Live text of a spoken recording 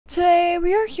Today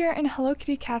we are here in Hello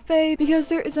Kitty Cafe because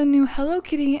there is a new Hello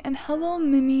Kitty and Hello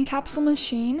Mimmy capsule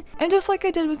machine, and just like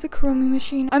I did with the Kuromi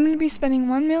machine, I'm going to be spending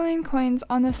 1 million coins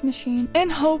on this machine in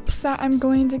hopes that I'm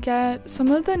going to get some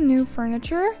of the new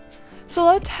furniture. So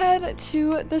let's head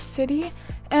to the city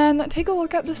and take a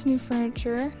look at this new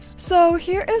furniture. So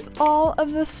here is all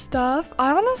of the stuff.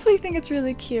 I honestly think it's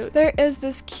really cute. There is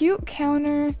this cute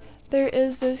counter. There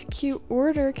is this cute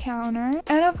order counter,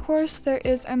 and of course there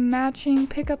is a matching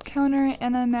pickup counter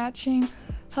and a matching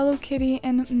Hello Kitty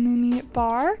and Mimmy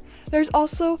bar. There's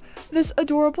also this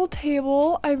adorable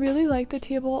table. I really like the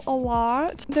table a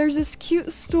lot. There's this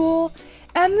cute stool,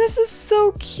 and this is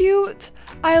so cute.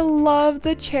 I love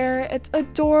the chair. It's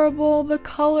adorable. The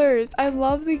colors. I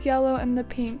love the yellow and the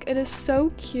pink. It is so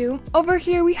cute. Over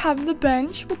here we have the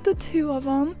bench with the two of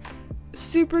them.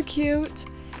 Super cute.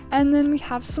 And then we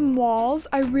have some walls.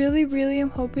 I really am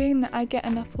hoping that I get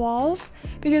enough walls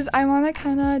because I want to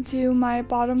kind of do my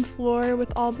bottom floor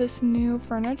with all this new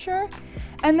furniture.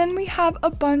 And then we have a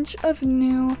bunch of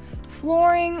new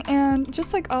flooring, and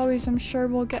just like always, I'm sure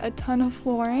we'll get a ton of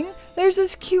flooring. There's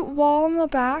this cute wall in the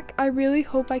back. I really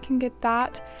hope I can get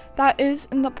that. That is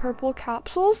in the purple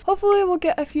capsules. Hopefully we'll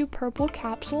get a few purple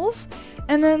capsules.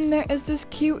 And then there is this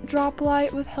cute drop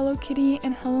light with Hello Kitty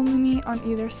and Hello Mimmy on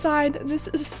either side. This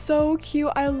is so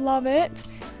cute. I love it.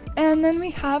 And then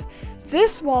we have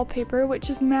this wallpaper, which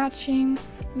is matching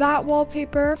that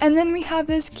wallpaper. And then we have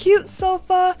this cute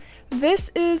sofa.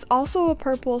 This is also a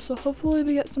purple, so hopefully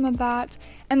we get some of that.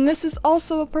 And this is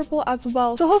also a purple as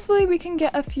well, so hopefully we can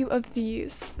get a few of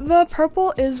these. The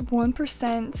purple is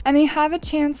 1%, and you have a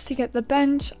chance to get the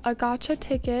bench, a gacha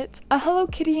ticket, a Hello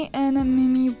Kitty and a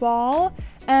Mimmy wall,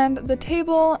 and the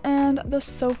table and the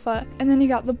sofa. And then you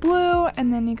got the blue,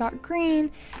 and then you got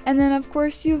green, and then of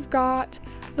course you've got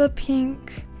the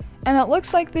pink. And it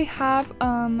looks like they have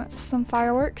some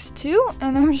fireworks too,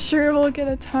 and I'm sure we'll get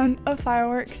a ton of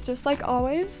fireworks just like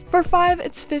always. For 5,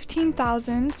 it's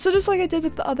 15,000. So just like I did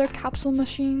with the other capsule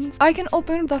machines, I can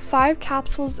open the 5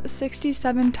 capsules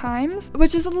 67 times,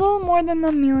 which is a little more than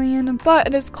the million, but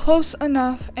it is close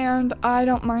enough, and I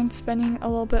don't mind spending a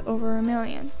little bit over a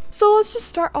million. So let's just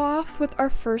start off with our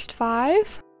first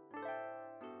 5.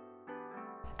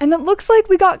 And it looks like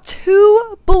we got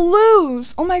 2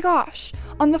 blues. Oh my gosh.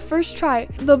 On the first try.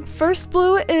 The first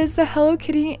blue is the Hello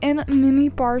Kitty and Mimmy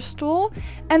bar stool.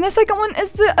 And the second one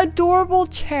is the adorable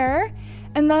chair.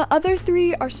 And the other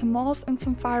 3 are some walls and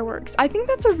some fireworks. I think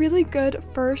that's a really good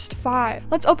first 5.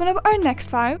 Let's open up our next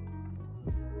 5.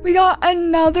 We got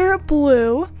another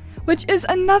blue, which is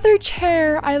another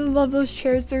chair. I love those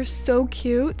chairs. They're so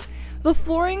cute. The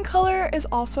flooring color is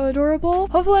also adorable.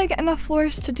 Hopefully I get enough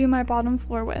floors to do my bottom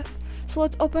floor with. So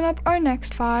let's open up our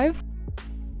next 5.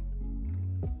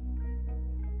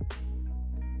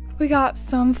 We got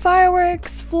some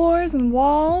fireworks, floors, and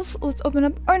walls. Let's open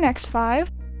up our next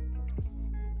 5.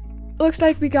 Looks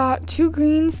like we got 2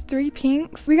 greens, 3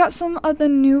 pinks. We got some of the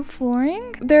new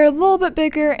flooring. They're a little bit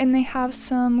bigger and they have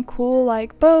some cool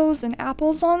like bows and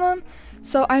apples on them.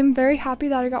 So I'm very happy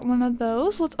that I got one of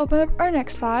those. Let's open up our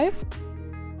next 5.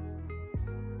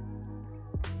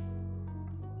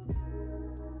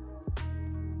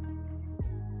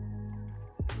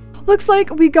 Looks like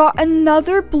we got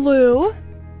another blue.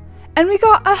 And we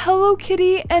got a Hello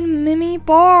Kitty and Mimmy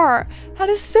bar. That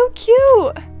is so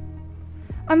cute.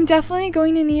 I'm definitely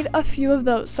going to need a few of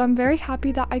those, so I'm very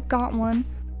happy that I got one.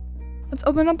 Let's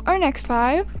open up our next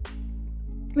 5.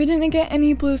 We didn't get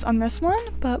any blues on this one,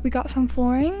 but we got some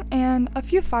flooring and a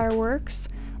few fireworks.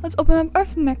 Let's open up our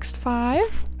next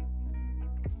 5.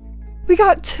 We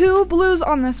got 2 blues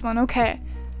on this one. Okay.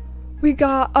 We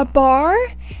got a bar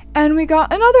and we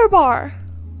got another bar.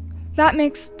 That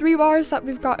makes 3 bars that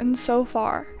we've gotten so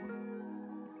far.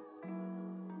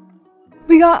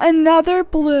 We got another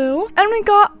blue, and we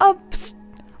got a,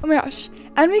 oh my gosh,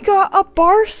 and we got a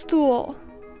bar stool.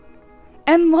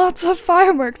 And lots of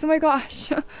fireworks, oh my gosh.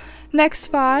 Next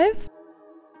 5.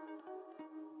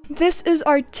 This is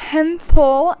our 10th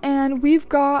pull, and we've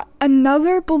got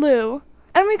another blue.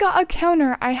 And we got a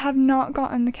counter. I have not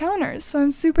gotten the counters, so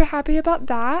I'm super happy about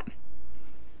that.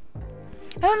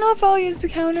 I don't know if I'll use the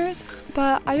counters,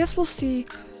 but I guess we'll see.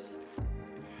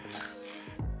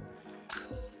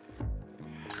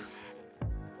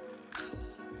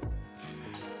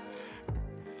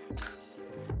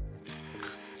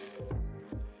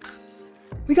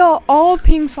 We got all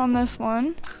pinks on this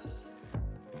one.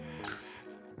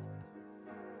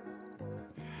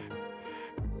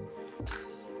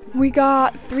 We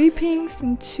got 3 pinks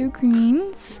and 2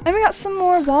 greens. And we got some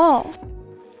more walls.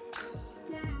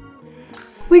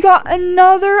 We got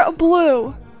another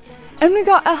blue. And we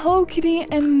got a Hello Kitty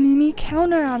and Mimmy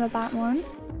counter out of that one.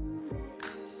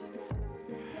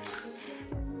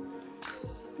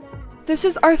 This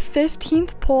is our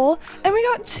 15th pull, and we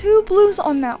got 2 blues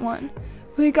on that one.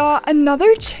 We got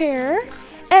another chair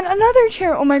and another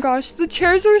chair. Oh my gosh, the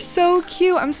chairs are so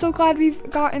cute. I'm so glad we've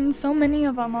gotten so many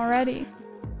of them already.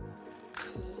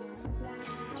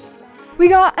 We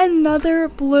got another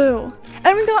blue,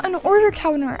 and we got an order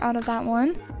counter out of that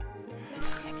one.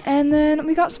 And then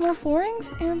we got some more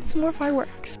floorings and some more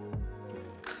fireworks.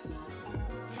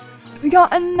 We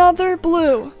got another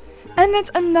blue, and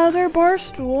it's another bar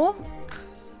stool.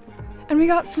 And we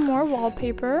got some more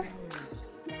wallpaper.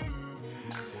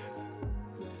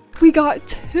 We got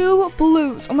 2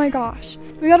 blues. Oh my gosh.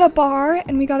 We got a bar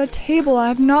and we got a table. I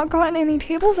have not gotten any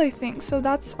tables, I think. So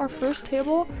that's our first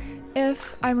table,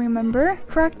 if I remember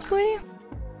correctly.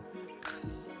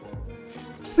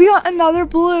 We got another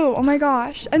blue. Oh my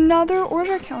gosh. Another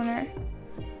order counter.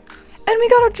 And we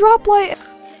got a drop light.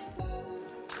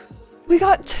 We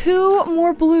got 2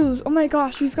 more blues. Oh my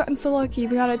gosh, we've gotten so lucky.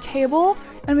 We got a table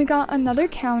and we got another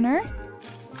counter.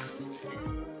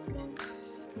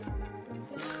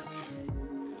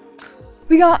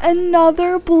 We got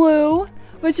another blue,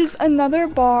 which is another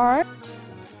bar.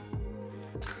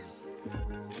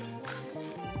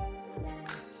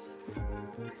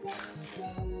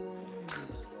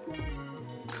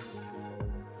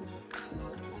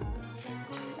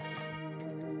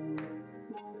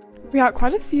 We got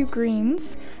quite a few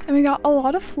greens, and we got a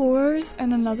lot of floors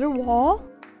and another wall.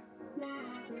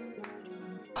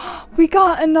 We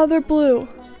got another blue.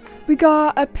 We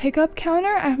got a pickup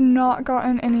counter. I have not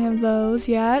gotten any of those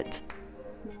yet.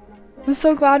 I'm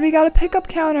so glad we got a pickup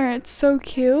counter. It's so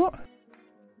cute.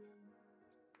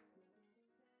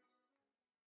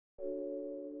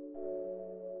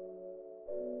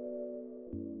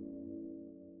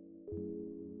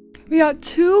 We got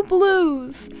 2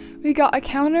 blues. We got a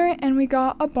counter and we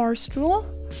got a bar stool.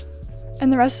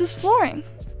 And the rest is flooring.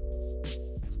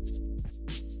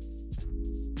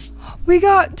 We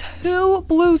got 2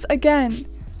 blues again.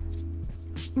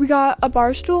 We got a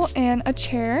bar stool and a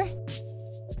chair.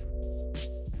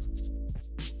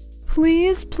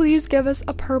 Please, please give us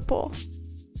a purple.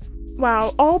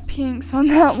 Wow, all pinks on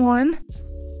that one.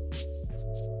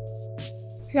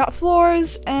 We got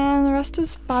floors and the rest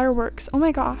is fireworks. Oh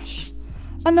my gosh.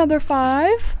 Another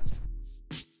 5.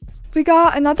 We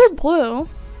got another blue.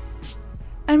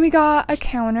 And we got a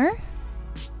counter.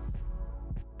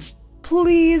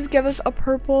 Please give us a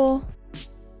purple.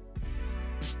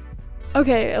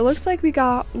 Okay, it looks like we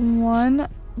got 1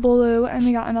 blue and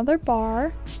we got another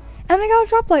bar. And we got a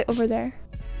drop light over there.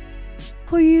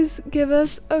 Please give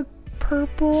us a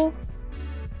purple.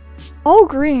 All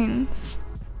greens.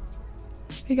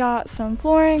 We got some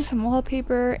flooring, some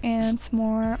wallpaper, and some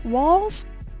more walls.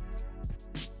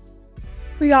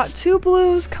 We got 2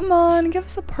 blues. Come on, give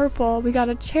us a purple. We got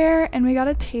a chair and we got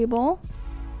a table.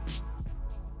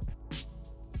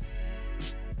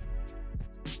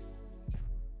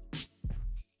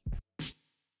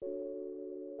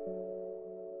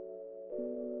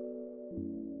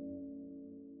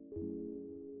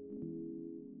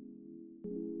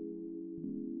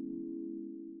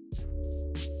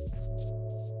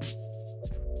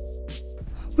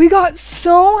 We got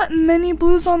so many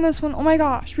blues on this one. Oh my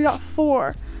gosh, we got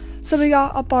 4. So we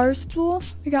got a bar stool,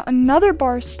 we got another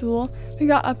bar stool, we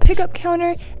got a pickup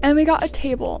counter, and we got a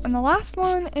table. And the last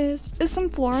one is some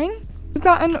flooring. We've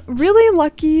gotten really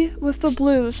lucky with the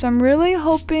blues, so I'm really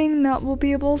hoping that we'll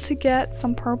be able to get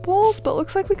some purples, but it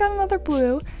looks like we got another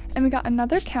blue, and we got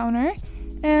another counter,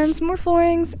 and some more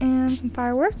floorings, and some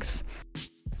fireworks.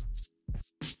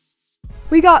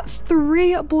 We got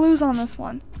 3 blues on this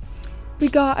one. We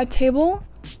got a table,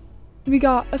 we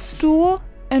got a stool,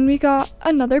 and we got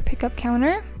another pickup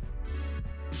counter.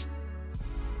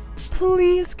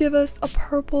 Please give us a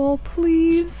purple,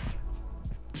 please.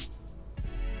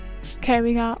 Okay,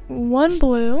 we got 1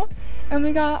 blue, and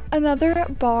we got another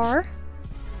bar,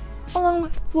 along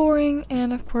with flooring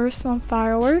and of course some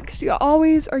fireworks. You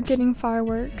always are getting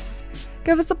fireworks.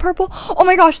 Give us a purple. Oh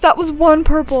my gosh, that was 1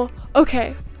 purple.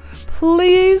 Okay,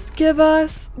 please give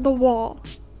us the wall.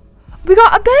 We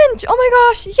got a bench! Oh my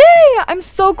gosh, yay! I'm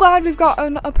so glad we've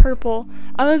gotten a purple.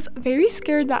 I was very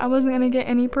scared that I wasn't gonna get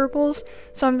any purples,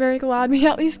 so I'm very glad we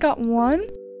at least got 1.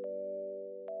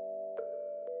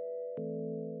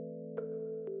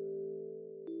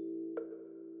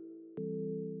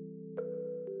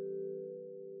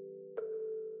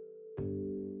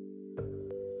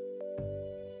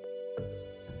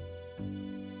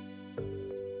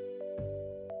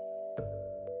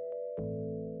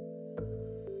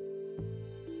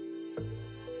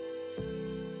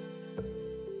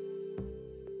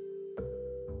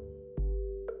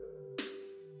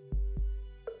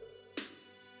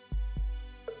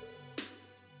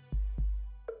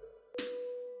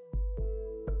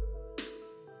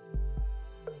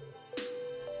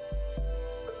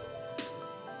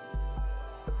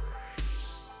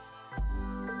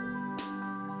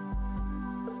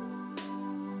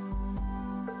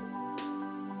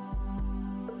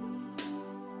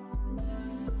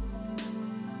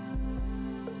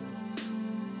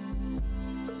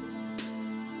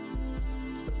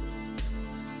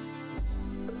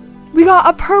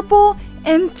 got a purple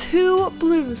and 2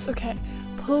 blues. Okay,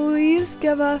 please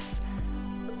give us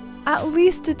at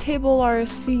least a table or a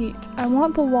seat. I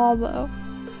want the wall though.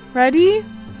 Ready?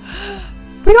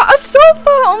 We got a sofa!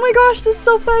 Oh my gosh, this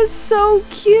sofa is so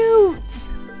cute!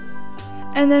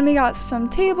 And then we got some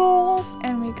tables,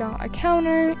 and we got a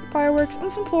counter, fireworks, and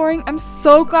some flooring. I'm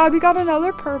so glad we got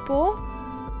another purple.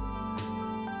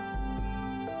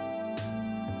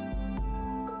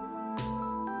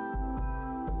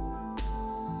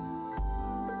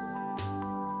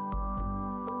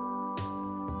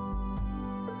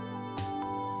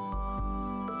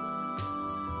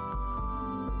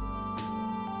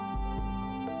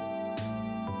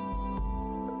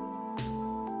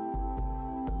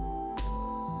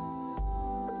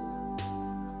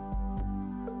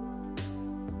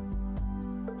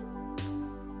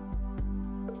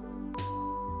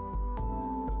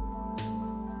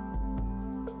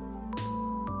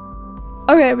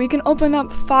 Okay, we can open up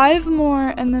 5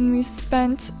 more, and then we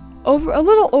spent a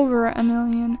little over $1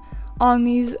 million on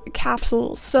these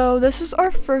capsules. So this is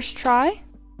our first try.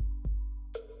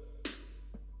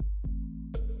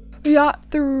 We got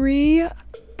 3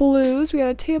 blues, we got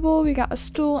a table, we got a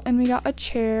stool, and we got a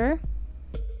chair.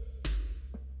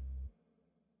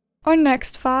 Our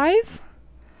next 5,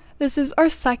 this is our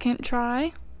second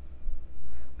try.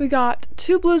 We got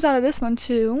 2 blues out of this one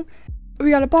too. We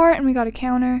got a bar and we got a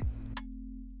counter.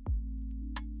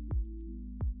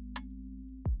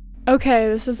 Okay,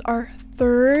 this is our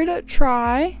third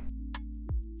try.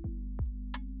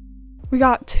 We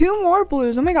got 2 more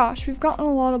blues. Oh my gosh, we've gotten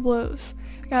a lot of blues.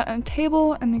 We got a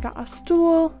table and we got a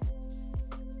stool.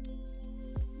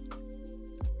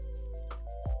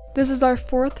 This is our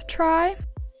 4th try.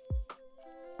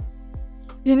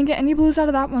 Didn't get any blues out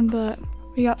of that one, but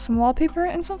we got some wallpaper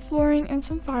and some flooring and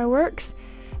some fireworks.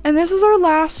 And this is our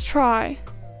last try.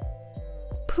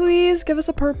 Please give us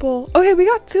a purple. Okay, we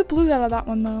got 2 blues out of that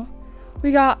one though.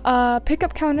 We got a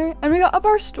pickup counter and we got a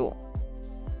bar stool.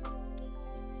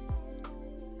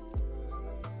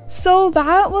 So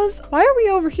that was, why are we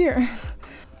over here?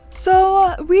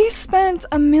 So we spent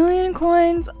 1 million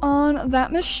coins on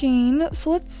that machine. So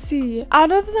let's see,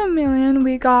 out of the 1 million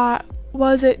we got,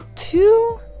 was it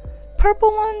 2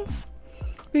 purple ones?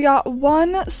 We got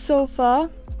 1 sofa,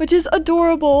 which is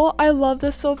adorable. I love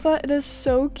this sofa. It is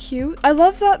so cute. I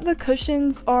love that the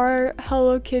cushions are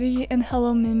Hello Kitty and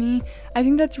Hello Mimmy. I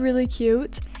think that's really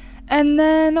cute. And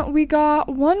then we got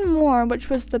 1 more, which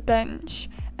was the bench.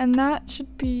 And that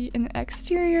should be an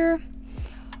exterior.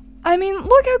 I mean,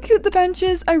 look how cute the bench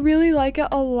is. I really like it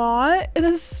a lot. It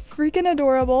is freaking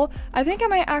adorable. I think I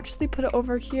might actually put it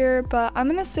over here, but I'm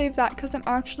gonna save that because I'm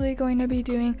actually going to be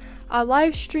doing a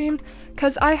live stream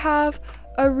because I have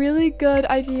a really good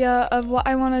idea of what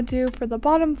I want to do for the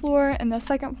bottom floor and the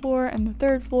second floor and the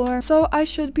third floor. So I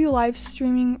should be live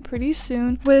streaming pretty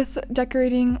soon with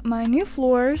decorating my new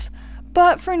floors.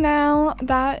 But for now,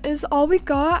 that is all we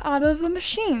got out of the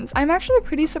machines. I'm actually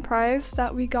pretty surprised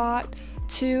that we got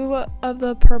 2 of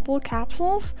the purple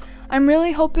capsules. I'm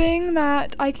really hoping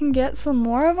that I can get some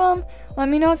more of them. Let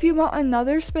me know if you want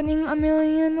another spending 1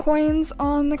 million coins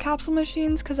on the capsule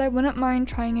machines, because I wouldn't mind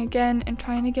trying again and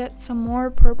trying to get some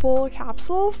more purple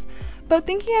capsules. But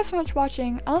thank you guys so much for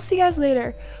watching. I'll see you guys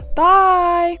later.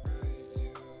 Bye!